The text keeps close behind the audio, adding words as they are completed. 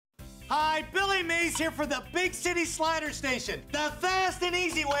Hi, Billy Mays here for the Big City Slider Station, the fast and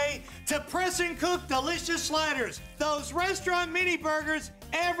easy way to press and cook delicious sliders. Those restaurant mini burgers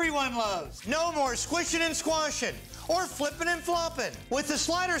everyone loves. No more squishing and squashing or flipping and flopping. With the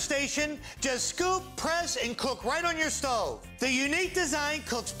Slider Station, just scoop, press, and cook right on your stove. The unique design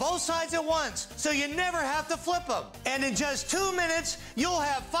cooks both sides at once, so you never have to flip them. And in just 2 minutes, you'll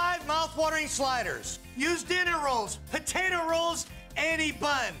have 5 mouth-watering sliders. Use dinner rolls, potato rolls, any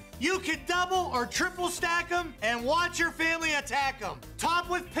bun. You can double or triple stack them and watch your family attack them. Top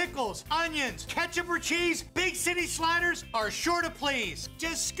with pickles, onions, ketchup or cheese, Big City Sliders are sure to please.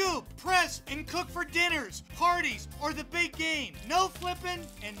 Just scoop, press, and cook for dinners, parties, or the big game. No flipping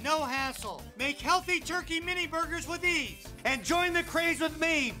and no hassle. Make healthy turkey mini burgers with ease. And join the craze with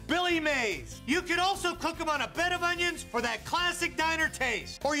me, Billy Mays. You can also cook them on a bed of onions for that classic diner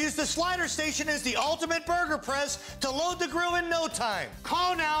taste. Or use the Slider Station as the ultimate burger press to load the grill in no time.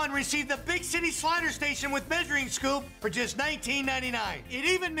 Call now and receive the Big City Slider Station with measuring scoop for just $19.99. It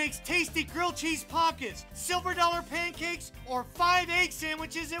even makes tasty grilled cheese pockets, silver dollar pancakes, or 5 egg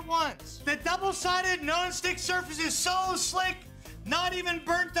sandwiches at once. The double-sided non-stick surface is so slick, not even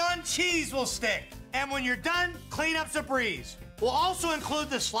burnt-on cheese will stick. And when you're done, cleanup's a breeze. We'll also include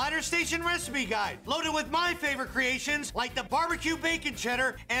the Slider Station recipe guide, loaded with my favorite creations like the barbecue bacon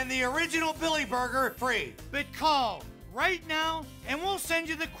cheddar and the original Billy Burger free. But call right now and we'll send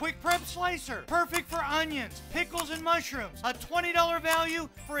you the quick prep slicer, perfect for onions, pickles, and mushrooms. A $20 value,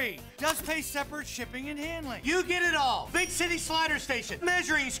 free. Just pay separate shipping and handling. You get it all. Big City Slider Station,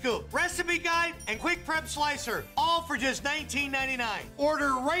 measuring scoop, recipe guide, and quick prep slicer, all for just $19.99.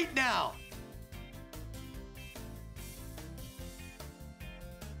 Order right now.